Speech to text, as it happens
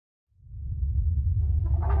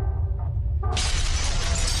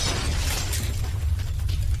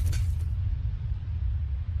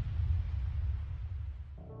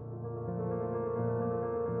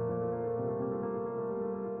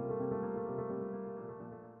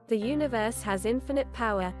The universe has infinite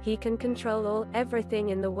power, he can control all, everything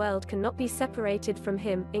in the world cannot be separated from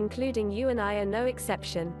him, including you and I are no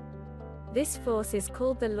exception. This force is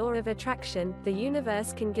called the law of attraction. The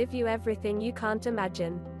universe can give you everything you can't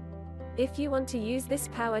imagine. If you want to use this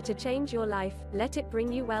power to change your life, let it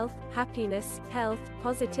bring you wealth, happiness, health,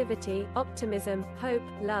 positivity, optimism, hope,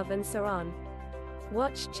 love and so on.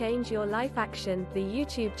 Watch Change Your Life Action, the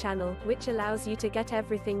YouTube channel, which allows you to get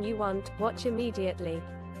everything you want. Watch immediately.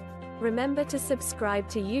 Remember to subscribe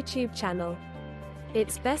to YouTube channel.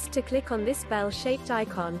 It's best to click on this bell-shaped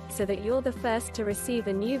icon, so that you're the first to receive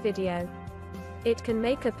a new video. It can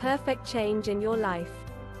make a perfect change in your life.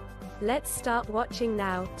 Let's start watching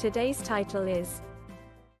now. Today's title is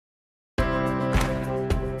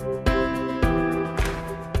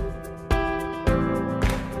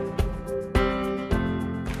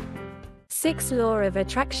 6 Law of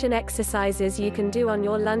Attraction exercises you can do on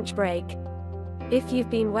your lunch break. If you've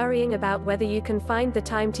been worrying about whether you can find the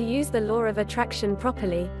time to use the law of attraction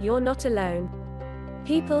properly, you're not alone.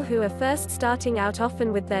 People who are first starting out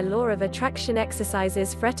often with their law of attraction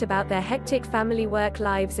exercises fret about their hectic family work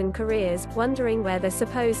lives and careers, wondering where they're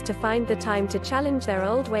supposed to find the time to challenge their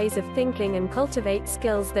old ways of thinking and cultivate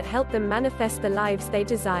skills that help them manifest the lives they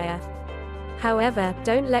desire. However,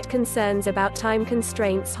 don't let concerns about time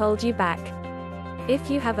constraints hold you back.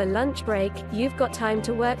 If you have a lunch break, you've got time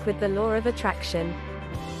to work with the law of attraction.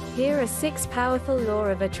 Here are 6 powerful law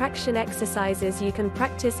of attraction exercises you can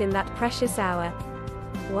practice in that precious hour.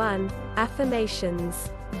 1.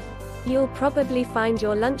 Affirmations. You'll probably find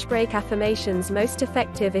your lunch break affirmations most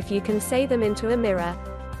effective if you can say them into a mirror.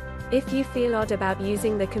 If you feel odd about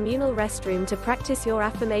using the communal restroom to practice your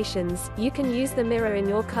affirmations, you can use the mirror in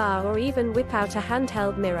your car or even whip out a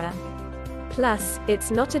handheld mirror. Plus,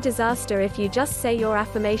 it's not a disaster if you just say your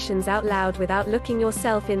affirmations out loud without looking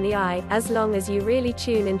yourself in the eye, as long as you really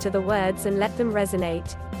tune into the words and let them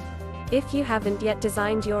resonate. If you haven't yet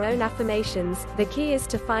designed your own affirmations, the key is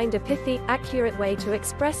to find a pithy, accurate way to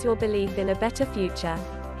express your belief in a better future.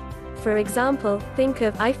 For example, think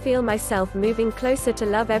of, I feel myself moving closer to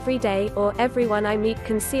love every day, or everyone I meet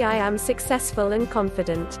can see I am successful and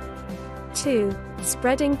confident. 2.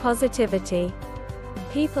 Spreading positivity.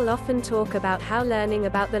 People often talk about how learning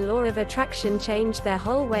about the law of attraction changed their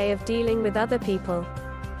whole way of dealing with other people.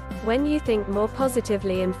 When you think more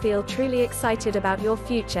positively and feel truly excited about your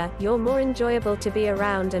future, you're more enjoyable to be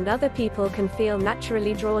around and other people can feel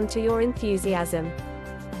naturally drawn to your enthusiasm.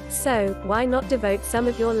 So, why not devote some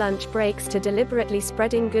of your lunch breaks to deliberately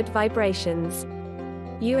spreading good vibrations?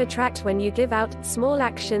 You attract when you give out. Small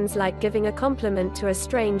actions like giving a compliment to a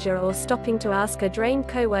stranger or stopping to ask a drained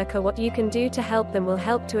coworker what you can do to help them will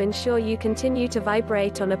help to ensure you continue to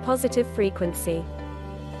vibrate on a positive frequency.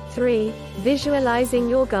 3. Visualizing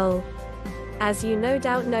your goal. As you no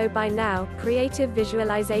doubt know by now, creative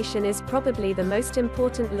visualization is probably the most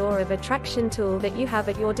important law of attraction tool that you have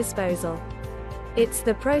at your disposal. It's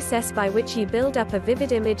the process by which you build up a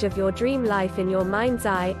vivid image of your dream life in your mind's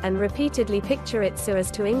eye, and repeatedly picture it so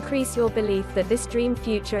as to increase your belief that this dream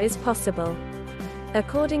future is possible.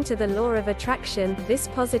 According to the law of attraction, this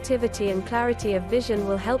positivity and clarity of vision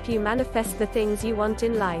will help you manifest the things you want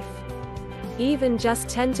in life. Even just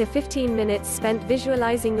 10 to 15 minutes spent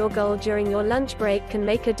visualizing your goal during your lunch break can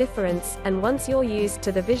make a difference, and once you're used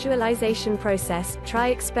to the visualization process,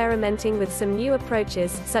 try experimenting with some new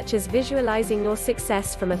approaches, such as visualizing your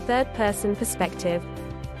success from a third-person perspective.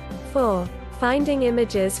 4. Finding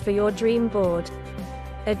images for your dream board.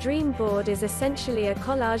 A dream board is essentially a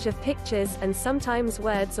collage of pictures, and sometimes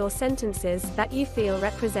words or sentences, that you feel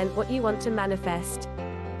represent what you want to manifest.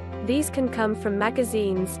 These can come from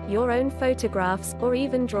magazines, your own photographs, or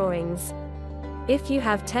even drawings. If you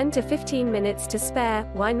have 10 to 15 minutes to spare,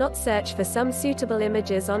 why not search for some suitable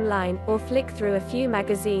images online, or flick through a few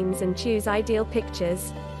magazines and choose ideal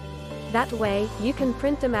pictures? That way, you can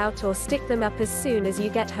print them out or stick them up as soon as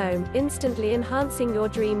you get home, instantly enhancing your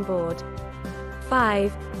dream board.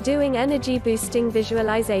 5. Doing energy-boosting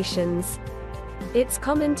visualizations. It's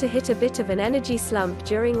common to hit a bit of an energy slump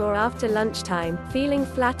during or after lunchtime, feeling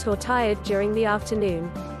flat or tired during the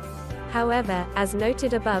afternoon. However, as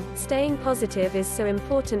noted above, staying positive is so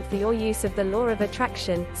important for your use of the law of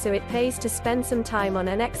attraction, so it pays to spend some time on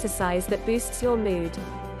an exercise that boosts your mood.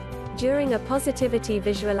 During a positivity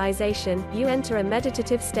visualization, you enter a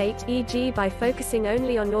meditative state, e.g. by focusing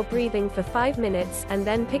only on your breathing for 5 minutes, and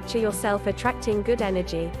then picture yourself attracting good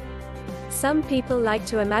energy. Some people like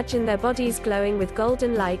to imagine their bodies glowing with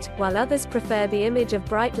golden light, while others prefer the image of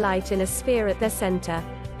bright light in a sphere at their center.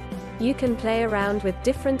 You can play around with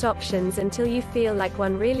different options until you feel like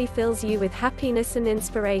one really fills you with happiness and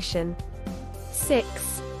inspiration.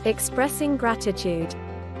 6. Expressing gratitude.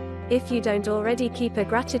 If you don't already keep a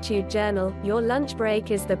gratitude journal, your lunch break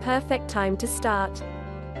is the perfect time to start.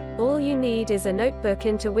 All you need is a notebook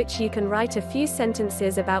into which you can write a few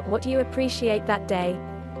sentences about what you appreciate that day.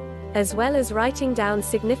 As well as writing down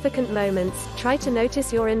significant moments, try to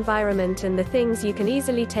notice your environment and the things you can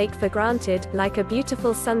easily take for granted, like a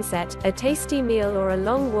beautiful sunset, a tasty meal, or a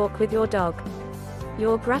long walk with your dog.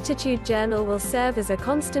 Your gratitude journal will serve as a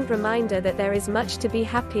constant reminder that there is much to be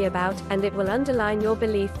happy about, and it will underline your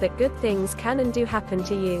belief that good things can and do happen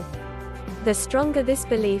to you. The stronger this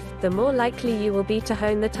belief, the more likely you will be to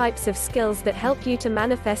hone the types of skills that help you to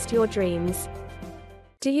manifest your dreams.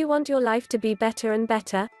 Do you want your life to be better and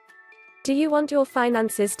better? Do you want your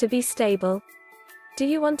finances to be stable? Do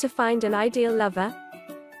you want to find an ideal lover?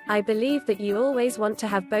 I believe that you always want to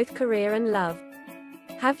have both career and love.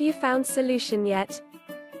 Have you found solution yet?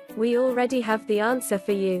 We already have the answer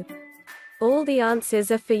for you. All the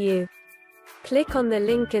answers are for you. Click on the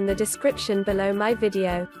link in the description below my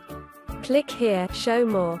video. Click here, show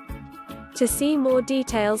more. To see more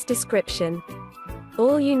details description.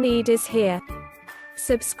 All you need is here.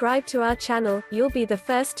 Subscribe to our channel, you'll be the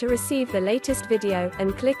first to receive the latest video,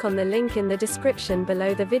 and click on the link in the description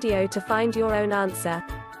below the video to find your own answer.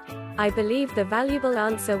 I believe the valuable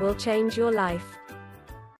answer will change your life.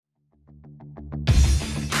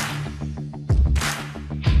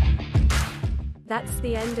 That's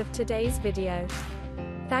the end of today's video.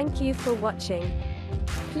 Thank you for watching.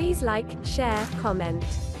 Please like, share, comment.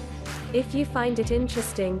 If you find it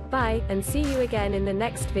interesting, bye, and see you again in the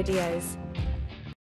next videos.